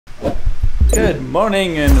Good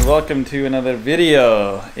morning and welcome to another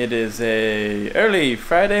video. It is a early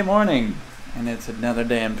Friday morning and it's another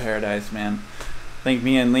day in paradise, man. I think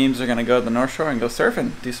me and Leems are gonna go to the North Shore and go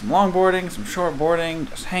surfing, do some longboarding, some shortboarding,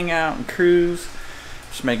 just hang out and cruise.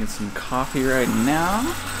 Just making some coffee right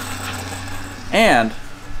now. And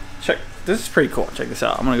check, this is pretty cool. Check this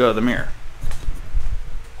out. I'm gonna go to the mirror.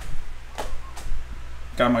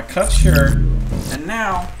 Got my cut shirt, and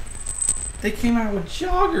now they came out with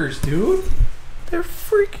joggers, dude. They're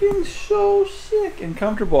freaking so sick and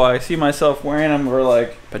comfortable. I see myself wearing them for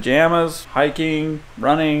like pajamas, hiking,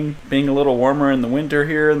 running, being a little warmer in the winter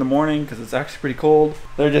here in the morning because it's actually pretty cold.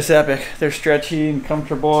 They're just epic. They're stretchy and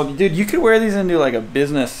comfortable. Dude, you could wear these into like a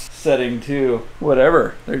business setting too.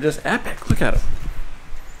 Whatever. They're just epic. Look at them.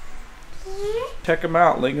 Check them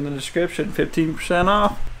out. Link in the description. 15%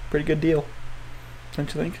 off. Pretty good deal.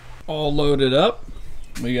 Don't you think? All loaded up.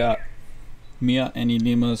 We got Mia and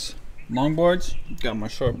Ilima's longboards. Got my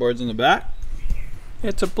shortboards in the back.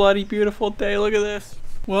 It's a bloody beautiful day. Look at this.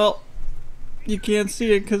 Well, you can't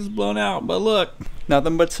see it because it's blown out, but look,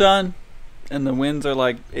 nothing but sun, and the winds are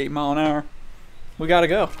like 8 miles an hour. We gotta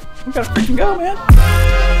go. We gotta freaking go, man.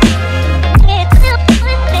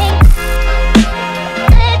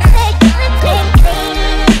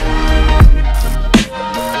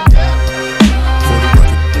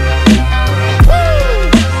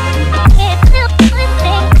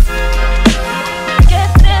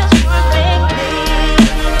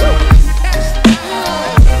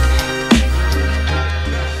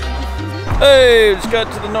 Hey, just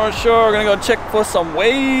got to the North Shore. We're gonna go check for some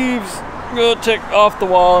waves. Go check off the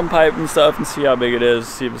wall and pipe and stuff and see how big it is,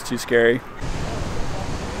 see if it's too scary.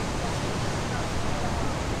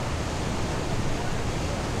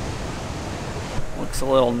 Looks a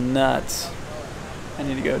little nuts. I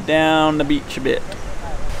need to go down the beach a bit.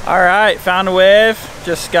 All right, found a wave.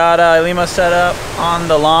 Just got Ilima set up on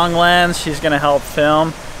the long lens. She's gonna help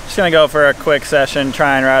film. Just gonna go for a quick session,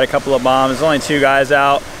 try and ride a couple of bombs. There's only 2 guys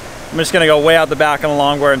out. I'm just gonna go way out the back on the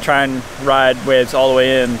longboard and try and ride waves all the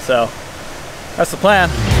way in, so that's the plan.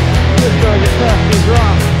 Let's go get past these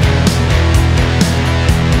rocks.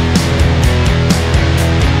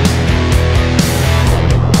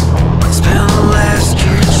 Spent the last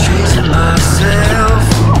year chasing myself.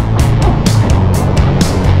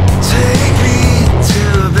 Take me to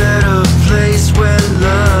a better place where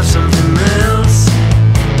love's something else.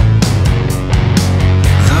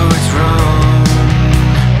 Though it's wrong.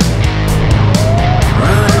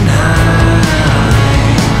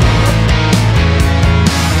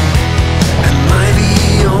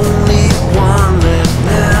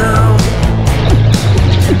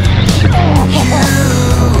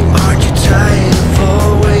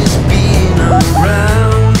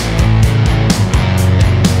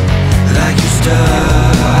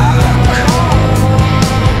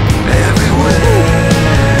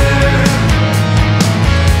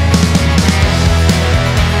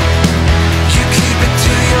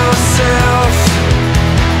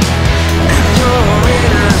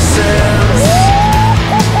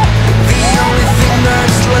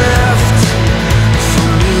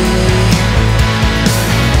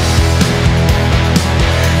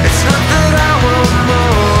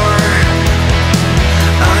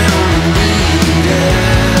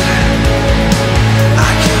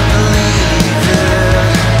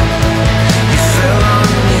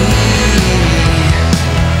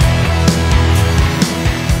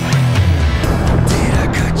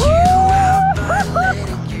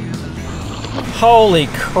 Holy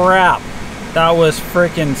crap, that was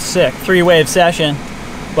freaking sick. 3-wave session,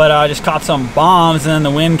 but I just caught some bombs and then the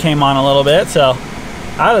wind came on a little bit, so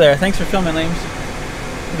out of there. Thanks for filming, Leems.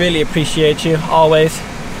 Really appreciate you, always.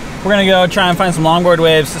 We're gonna go try and find some longboard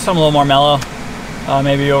waves, some a little more mellow,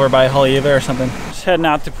 maybe over by Haleiwa or something. Just heading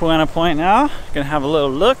out to Puena Point now. Gonna have a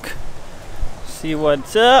little look, see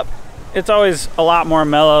what's up. It's always a lot more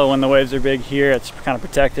mellow when the waves are big here. It's kind of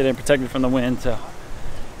protected from the wind, so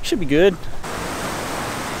should be good.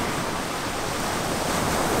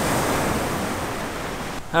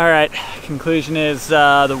 All right, conclusion is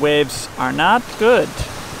the waves are not good.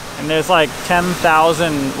 And there's like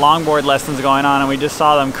 10,000 longboard lessons going on and we just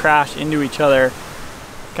saw them crash into each other.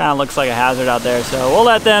 Kind of looks like a hazard out there. So we'll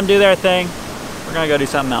let them do their thing. We're gonna go do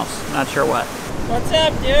something else. Not sure what. What's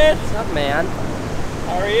up, dude? What's up, man?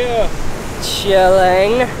 How are you?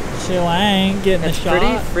 Chilling. Chilling, getting the shot.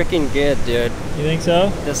 It's pretty freaking good, dude. You think so?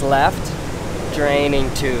 This left, draining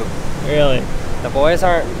too. Really? The boys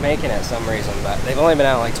aren't making it for some reason, but they've only been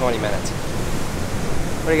out like 20 minutes.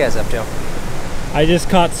 What are you guys up to? I just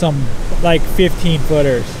caught some like 15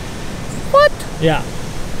 footers. What? Yeah.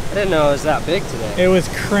 I didn't know it was that big today. It was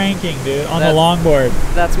cranking, dude, on the longboard.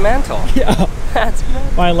 That's mental. Yeah. That's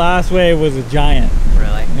mental. My last wave was a giant.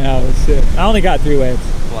 Really? Yeah, it was sick. I only got 3 waves.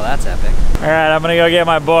 Well, that's epic. All right, I'm gonna go get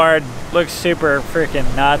my board. Looks super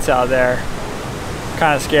freaking nuts out there.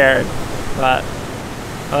 Kind of scared, but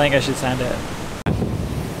I think I should send it.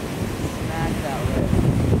 Smack that way.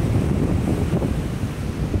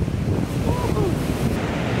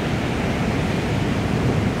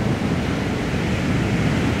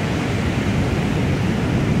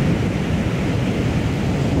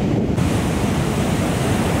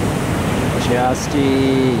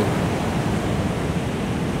 JETSKI.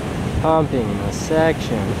 Pumping the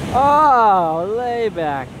section. Oh,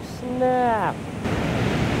 layback. Snap.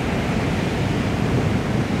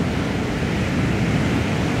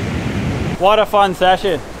 What a fun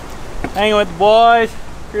session. Hanging with the boys,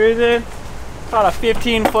 cruising. Caught a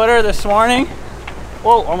 15-footer this morning.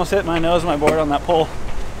 Whoa, almost hit my nose, my board on that pole.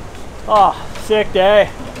 Oh, sick day.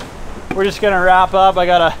 We're just gonna wrap up. I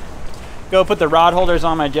gotta go put the rod holders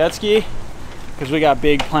on my jet ski because we got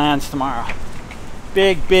big plans tomorrow.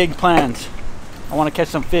 Big plans. I wanna catch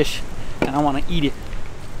some fish and I wanna eat it.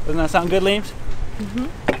 Doesn't that sound good, Liams? Mm-hmm.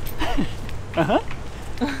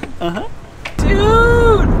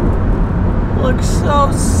 Dude! Looks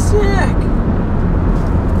so sick.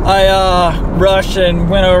 I rushed and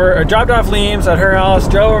went over, or dropped off Liams at her house,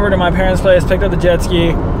 drove over to my parents' place, picked up the jet ski,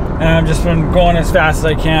 and I've just been going as fast as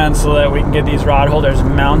I can so that we can get these rod holders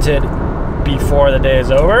mounted before the day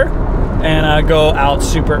is over, and go out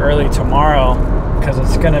super early tomorrow because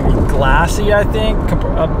it's gonna be glassy, I think,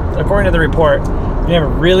 according to the report. You never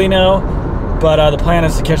really know, but the plan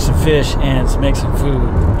is to catch some fish and to make some food,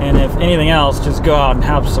 and if anything else, just go out and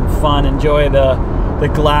have some fun, enjoy the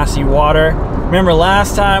glassy water. Remember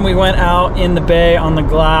last time we went out in the bay on the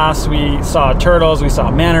glass, we saw turtles, we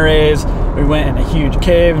saw manta rays, we went in a huge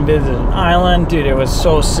cave and visited an island. Dude, it was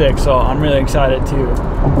so sick, so I'm really excited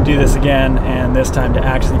to do this again, and this time to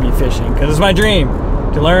actually be fishing, because it's my dream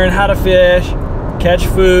to learn how to fish, catch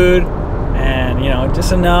food, and, you know,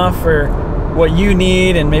 just enough for what you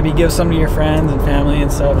need, and maybe give some to your friends and family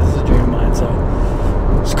and stuff. This is a dream of mine, so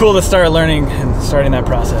it's cool to start learning and starting that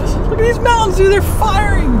process. Look at these mountains, dude, they're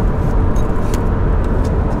firing.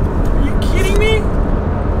 Are you kidding me?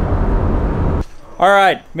 All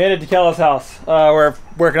right, made it to Kella's house. We're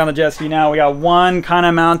working on the jet ski now. We got one kind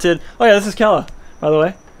of mounted. Oh yeah, this is Kella, by the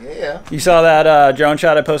way. Yeah. You saw that drone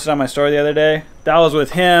shot I posted on my story the other day? That was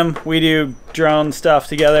with him. We do drone stuff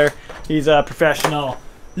together. He's a professional,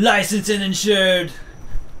 licensed and insured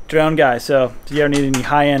drone guy, so if you ever need any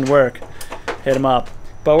high-end work, hit him up.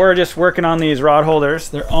 But we're just working on these rod holders.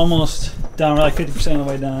 They're almost done. We're like 50% of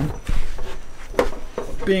the way done.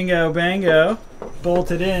 Bingo bango,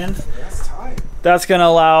 bolted in. That's tight. That's gonna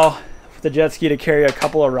allow the jet ski to carry a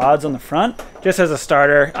couple of rods on the front. Just as a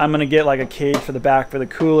starter, I'm gonna get like a cage for the back for the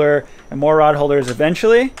cooler and more rod holders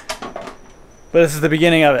eventually. But this is the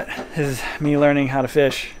beginning of it. This is me learning how to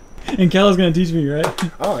fish. And Kella's gonna teach me, right?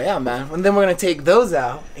 Oh yeah, man. And then we're gonna take those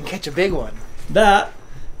out and catch a big one. That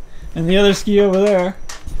and the other ski over there,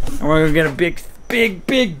 and we're gonna get a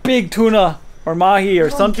big tuna or mahi or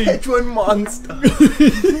something. Catch one monster.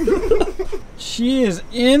 She is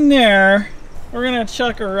in there. We're gonna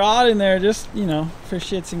chuck a rod in there, just, you know, for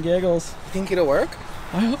shits and giggles. Think it'll work?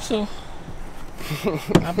 I hope so.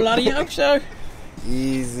 I bloody hope so.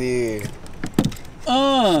 Easy.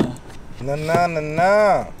 No.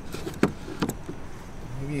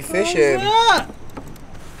 You be fishing. That?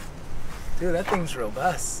 Dude, that thing's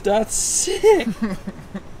robust. That's sick.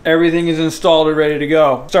 Everything is installed and ready to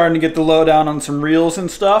go. Starting to get the lowdown on some reels and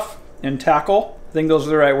stuff and tackle. I think those are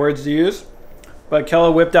the right words to use. But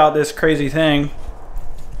Kella whipped out this crazy thing.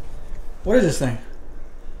 What is this thing?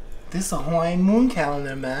 This is a Hawaiian moon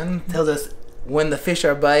calendar, man. Tells us when the fish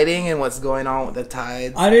are biting and what's going on with the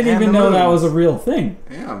tides. I didn't and even the know that moons. was a real thing.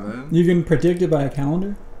 Yeah, man. You can predict it by a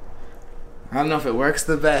calendar? I don't know if it works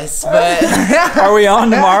the best, but... Are we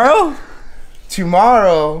on tomorrow?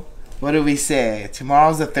 Tomorrow, what do we say?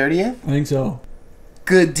 Tomorrow's the 30th? I think so.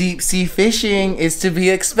 Good deep sea fishing is to be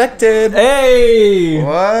expected. Hey!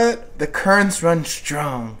 What? The currents run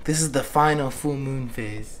strong. This is the final full moon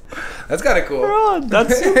phase. That's kind of cool. Rod,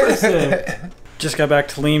 that's super sick. Just got back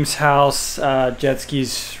to Liam's house. Jet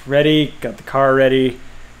ski's ready. Got the car ready.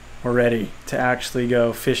 We're ready to actually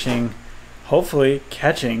go fishing. Hopefully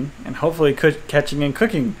catching, and hopefully catching and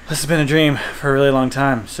cooking. This has been a dream for a really long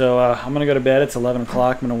time. So I'm gonna go to bed. It's 11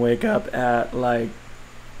 o'clock. I'm gonna wake up at like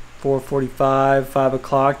 4:45, 5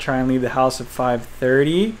 o'clock. Try and leave the house at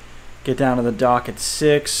 5:30. Get down to the dock at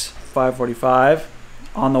 6, 5:45.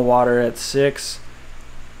 On the water at 6.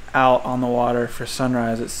 out on the water for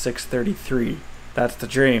sunrise at 6:33. That's the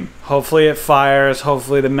dream. Hopefully it fires.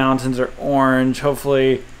 Hopefully the mountains are orange.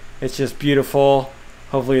 Hopefully it's just beautiful.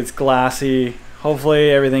 Hopefully it's glassy.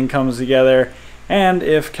 Hopefully everything comes together. And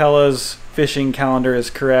if Kella's fishing calendar is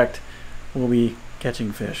correct, we'll be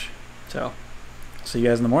catching fish. So, see you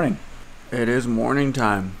guys in the morning. It is morning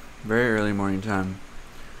time. Very early morning time.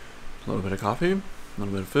 A little bit of coffee, a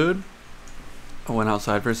little bit of food. I went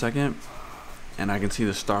outside for a second, and I can see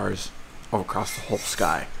the stars across the whole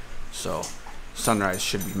sky. So, sunrise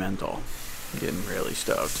should be mental. I'm getting really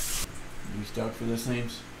stoked. You stoked for this,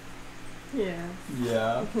 Names? Yeah.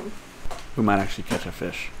 Yeah. We might actually catch a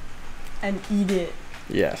fish. And eat it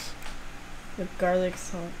Yes. with garlic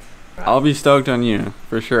salt. I'll be stoked on you,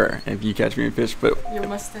 for sure, if you catch me a fish, but... Your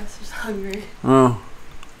mustache is hungry. Oh,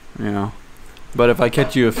 you know. But if I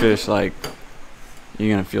catch you a fish, like, you're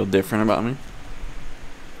gonna feel different about me?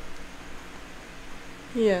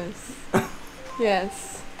 Yes.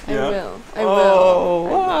 Yes. I Yeah? will. I Oh,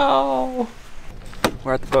 will. wow.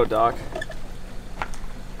 We're at the boat dock.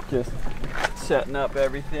 Just setting up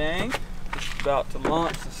everything. Just about to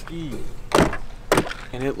launch the ski.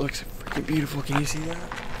 And it looks freaking beautiful. Can you see that?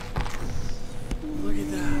 Look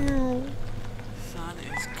at that. Sun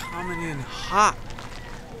is coming in hot.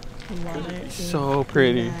 So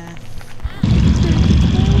pretty.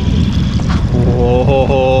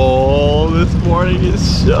 Whoa, this morning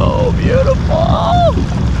is so beautiful.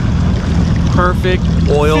 Perfect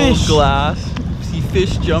oil glass. See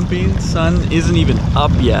fish jumping. Sun isn't even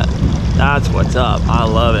up yet. That's what's up. I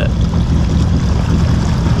love it.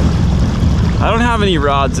 I don't have any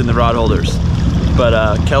rods in the rod holders, but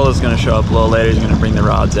Kella's gonna show up a little later. He's gonna bring the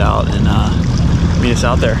rods out and meet us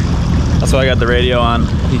out there. That's why I got the radio on.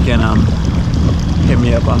 He can hit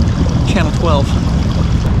me up on channel 12.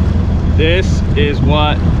 This is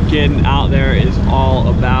what getting out there is all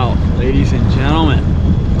about, ladies and gentlemen.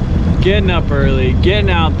 Getting up early,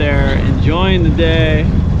 getting out there, enjoying the day,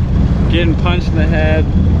 getting punched in the head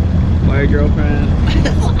by your girlfriend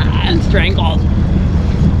and strangled.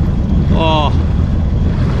 Oh,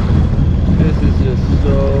 this is just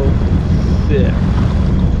so sick.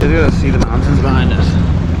 You're gonna see the mountains behind us.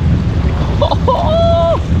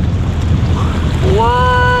 Oh,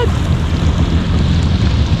 what?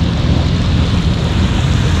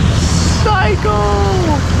 Psycho!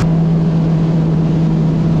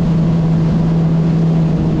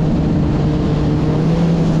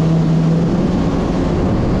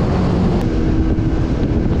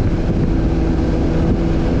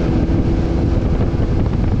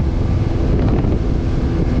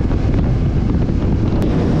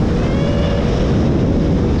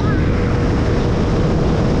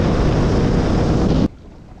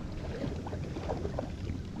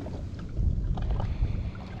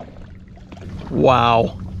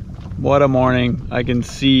 Wow, what a morning. I can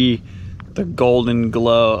see the golden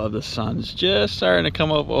glow of the sun's just starting to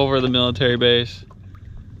come up over the military base.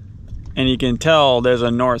 And you can tell there's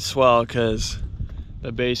a north swell because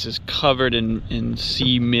the base is covered in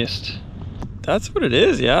sea mist. That's what it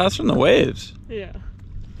is, yeah, that's from the waves. Yeah.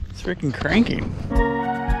 It's freaking cranking.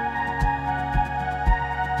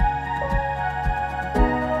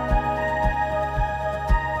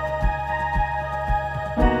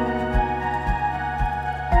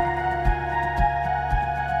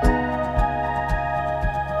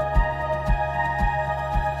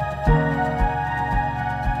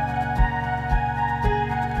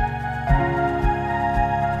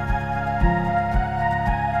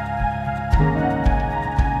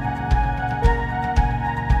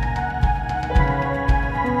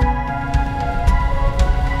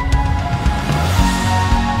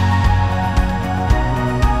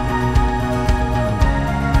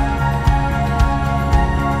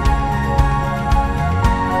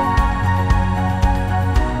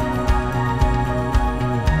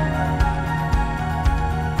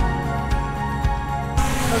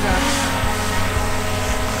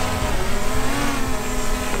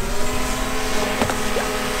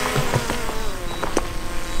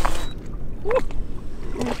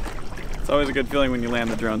 It's always a good feeling when you land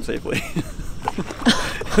the drone safely.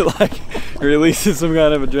 Like, it releases some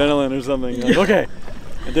kind of adrenaline or something. You're like, okay,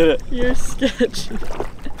 I did it. You're sketchy.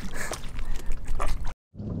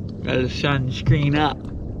 Got the sunscreen up.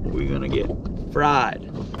 We're gonna get fried.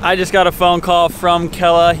 I just got a phone call from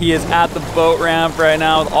Kella. He is at the boat ramp right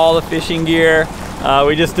now with all the fishing gear.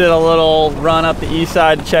 We just did a little run up the east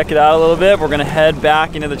side to check it out a little bit. We're gonna head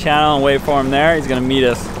back into the channel and wait for him there. He's gonna meet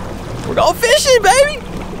us. We're going fishing, baby!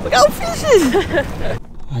 We're going fishing!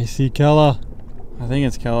 I see Kella. I think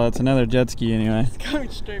it's Kella. It's another jet ski anyway. It's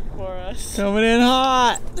coming straight for us. Coming in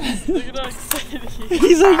hot. Look at how excited he is.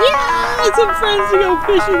 He's like, yeah, some friends to go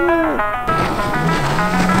fishing with.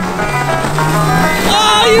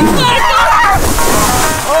 Oh, you fucked up!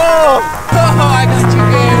 Oh, I got you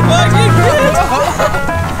good.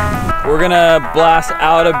 We're gonna blast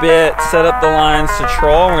out a bit, set up the lines to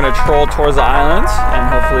troll. We're gonna troll towards the islands, and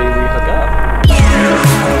hopefully we hook up.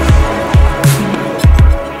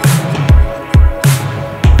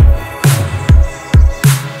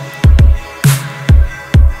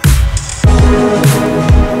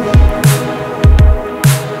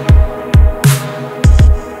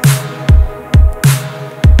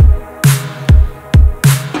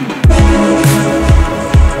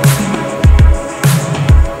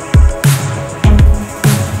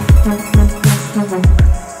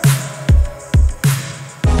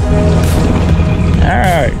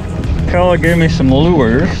 Kella gave me some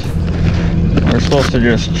lures. We're supposed to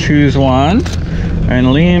just choose one. And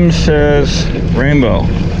Liam says rainbow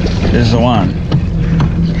is the one.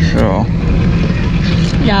 So.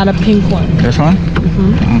 Yeah, the pink one. This one?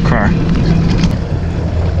 Mm-hmm. Okay.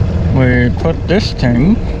 We put this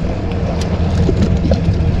thing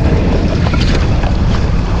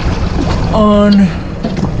on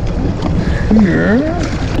here.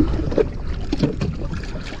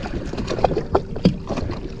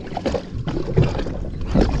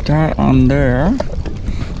 That on there,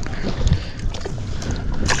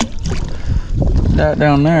 that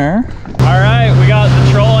down there. All right, we got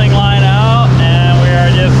the trolling line out, and we are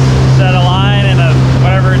just set a line in a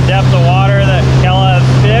whatever depth of water that Kella has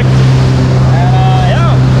picked. And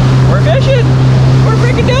yeah, we're fishing. We're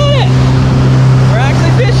freaking doing it. We're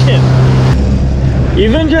actually fishing.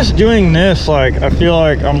 Even just doing this, like, I feel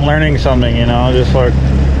like I'm learning something, you know, just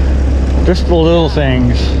the little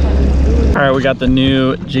things. All right, we got the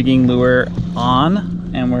new jigging lure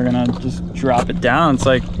on, and we're gonna just drop it down. It's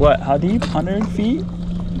like, what, how deep? 100 feet?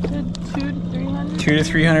 200 to 300? 200 to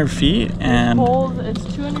 300 feet, and holes, it's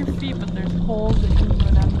 200 feet, but there's holes that can go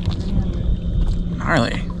down to 300.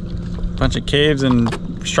 gnarly. Bunch of caves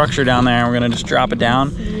and structure down there, and we're gonna just drop it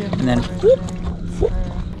down, and then whoop, whoop,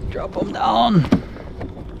 drop them down.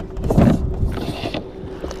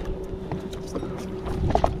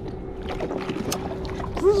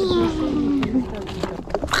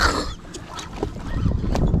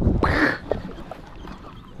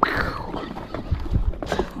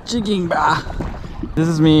 Jigging, bah. This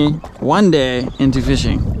is me 1 day into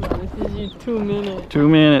fishing. This is you 2 minutes. 2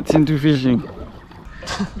 minutes into fishing.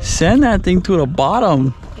 Send that thing to the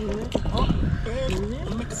bottom.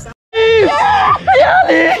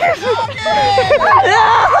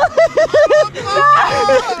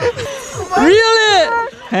 Reel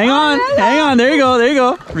it! Hang on, there you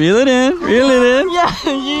go, Reel it in, Yeah,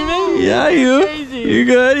 you made me Yeah, you. crazy. You're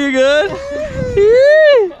good.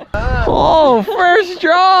 Oh, first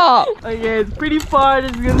drop! Okay, it's pretty far,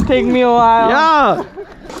 it's gonna take me a while. Yeah!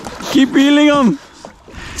 Keep reeling them!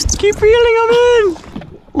 in!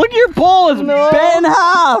 Look at your pole, it's bent in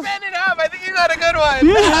half! Bend it up. I think you got a good one.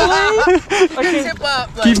 Okay. Tip up.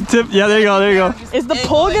 Keep tip, yeah, there you go. Is the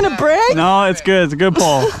pole gonna break? No, it's good, it's a good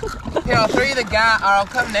pole. Here, I'll throw you the gap, or I'll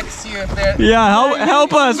come next to you if they're... Yeah,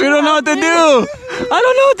 help us, we don't know what to do! I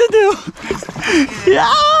don't know what to do!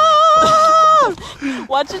 Yeah!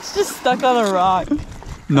 Watch, it's just stuck on a rock.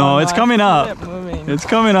 No, it's coming up. Keep it moving. It's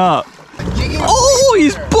coming up. Oh,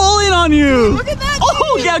 he's pulling on you! Look at that!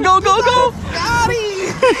 Oh, yeah, go! Got him!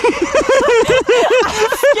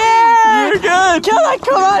 Scared! You're good!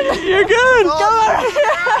 Come on! You're good! Come on!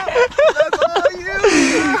 That's all you!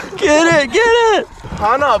 Get it!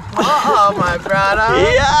 On a paw, my brother!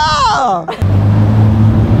 Yeah!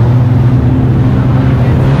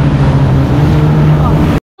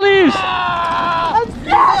 Leaves!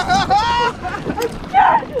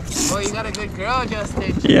 Oh, you got a good girl,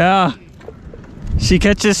 Justin. Yeah. She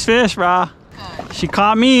catches fish, brah. She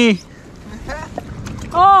caught me.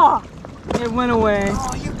 Oh! It went away.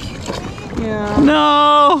 Oh, you kidding me? Yeah.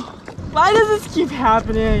 No! Why does this keep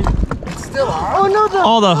happening? It's still on? Oh no,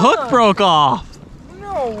 Oh, the hook broke off.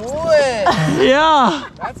 No way! Yeah.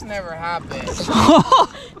 That's never happened.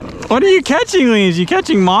 What are you catching, Leaves? You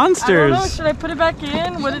catching I don't monsters. know, should I put it back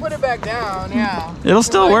in? You Would can it put it back down, yeah. It'll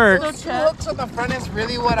still work. The two hooks on the front is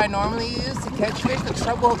really what I normally use to catch fish. The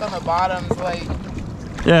treble hook on the bottom is like,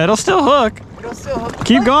 Yeah, it'll still hook. it'll still hook.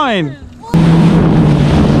 Keep going.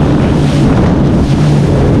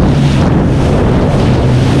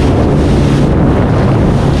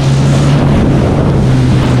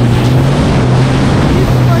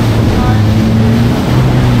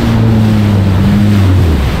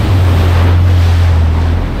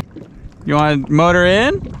 You want to motor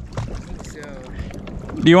in? Do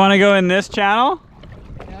you want to go in this channel?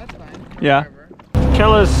 Yeah, that's fine. Yeah.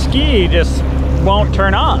 Kella's ski just won't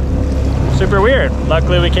turn on. Super weird.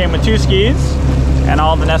 Luckily we came with 2 skis and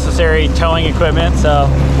all the necessary towing equipment, so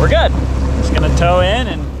we're good. Just gonna tow in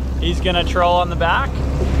and he's gonna troll on the back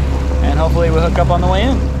and hopefully we'll hook up on the way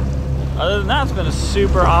in. Other than that, it's been a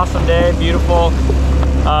super awesome day, beautiful.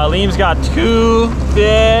 Liam's got 2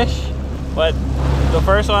 fish, but the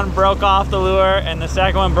first one broke off the lure and the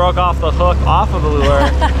second one broke off the hook off of the lure.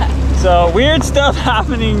 So weird stuff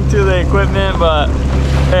happening to the equipment, but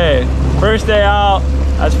hey, first day out,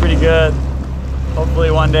 that's pretty good. Hopefully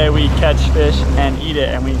one day we catch fish and eat it,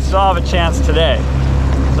 and we still have a chance today.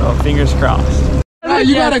 So fingers crossed. Oh,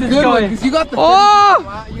 you got a good one, because you got the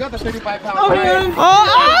 35 pound.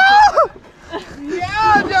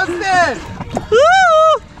 Yeah, Justin!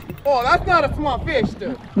 Oh, that's not a small fish,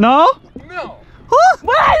 dude. No? No.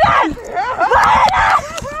 What is that?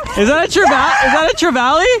 Is that a trevally? Is that a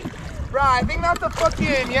trevally? Bro, I think that's a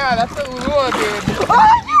fucking, yeah, that's a ulua, dude.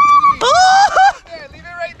 There, leave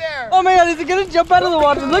it right there. Oh my god, is it gonna jump out of the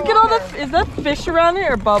water? Look at all the, is that fish around it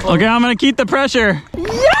or bubbles? Okay, I'm gonna keep the pressure.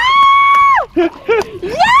 Yeah!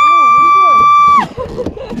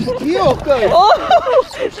 Yo, good.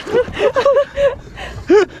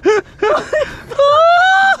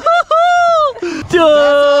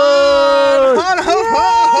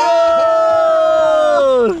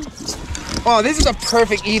 Oh, this is a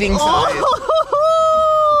perfect eating size.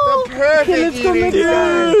 The perfect eating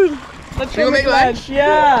size. Let's go make lunch?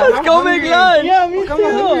 Yeah. Let's go make lunch. Yeah, me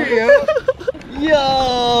too.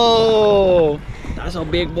 Yo. That's a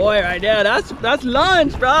big boy right there. That's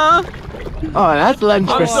lunch, bro. Oh, that's lunch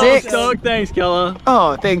for 6. Stoked. Thanks, Kella.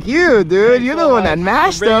 Oh, thank you, dude. You're the one that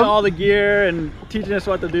mashed Bringing them. all the gear and teaching us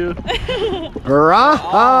what to do.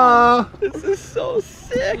 Raha. This is so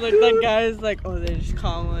sick. Look, that guy's like, oh, they're just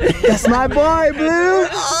calling. That's my boy, Blue. We're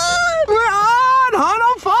on. Hana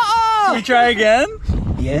Fa'a. Can we try again?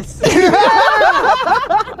 Yes.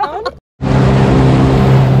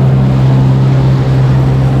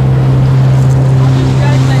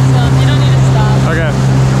 Okay.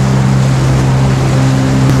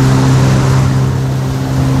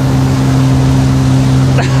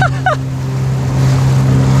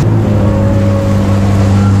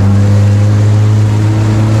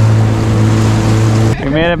 We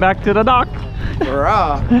made it back to the dock.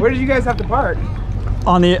 Hurrah. Where did you guys have to park?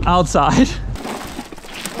 On the outside.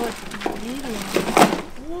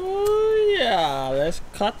 Oh yeah, let's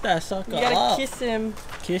cut that sucker You gotta kiss him.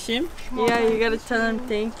 Kiss him? Yeah, you gotta tell him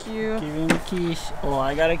thank you. Give him a kiss. Oh,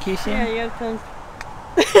 I gotta kiss him? Yeah, you gotta tell him.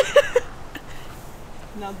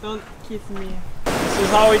 Now don't kiss me. This is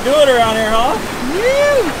how we do it around here, huh?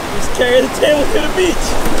 Just carry the table to the beach.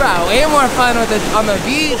 Wow, way more fun with it on the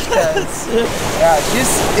beach. Yeah,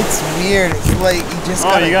 it's weird. It's like you just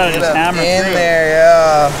gotta, gotta get just up hammer in through. there.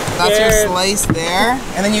 Yeah, that's your Scared. slice there,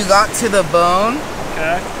 and then you got to the bone.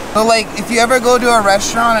 Okay. So like, if you ever go to a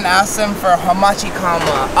restaurant and ask them for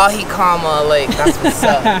hamachikama, ahikama, like that's what's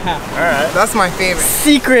up. All right. That's my favorite.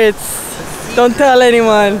 Secrets. Don't tell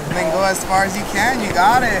anyone. And then go as far as you can. You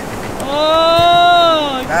got it.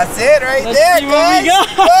 Oh. That's it right Let's there, see what we guys. got.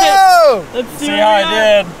 Whoa! Let's see, See what how we I got.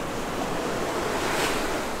 did.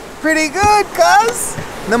 Pretty good, cuz.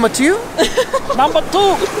 Number 2. Number 2.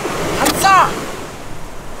 Huzzah!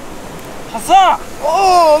 Huzzah!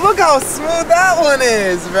 Oh, look how smooth that one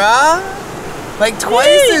is, bruh. Like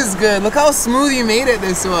twice as good. Look how smooth you made it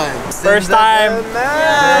this one. First time.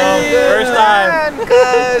 First time.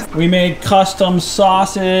 Cuz. We made custom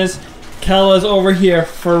sauces. Kella's over here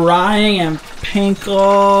frying and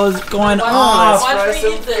Panko's going off. Watch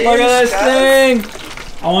me eat this. Look at this thing.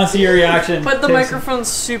 I want to see your reaction. Put the Taste microphone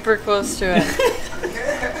super close to it.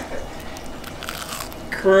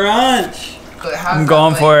 Crunch. It has I'm that,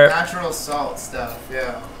 going like, for it. Natural salt stuff,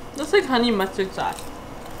 yeah. Looks like honey mustard sauce.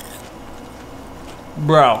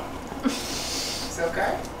 Bro, It's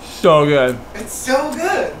okay. so good. It's so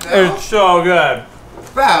good, though. It's so good.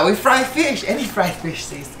 Bro, we fry fish. Any fried fish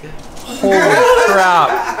tastes good. Holy crap.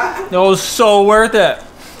 That was so worth it.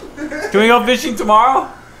 Can we go fishing tomorrow?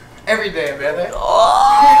 Every day, brother.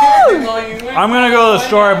 I'm gonna go to the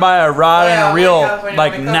store and buy a rod and a reel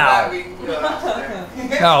like now.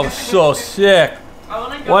 That was so sick. I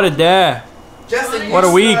wanna go. What a day. Justin, What a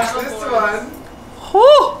you week. smashed this one.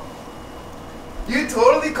 Whew. You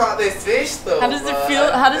totally caught this fish, though. How does it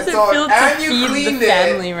feel? How does it feel to and you feed the cleaned it.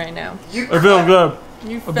 family right now? You It feels good.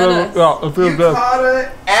 You It fed feels, us. yeah, it feels You good. caught it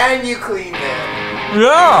and you cleaned it.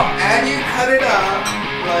 Yeah. And you cut it up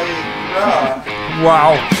like raw.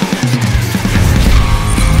 Wow.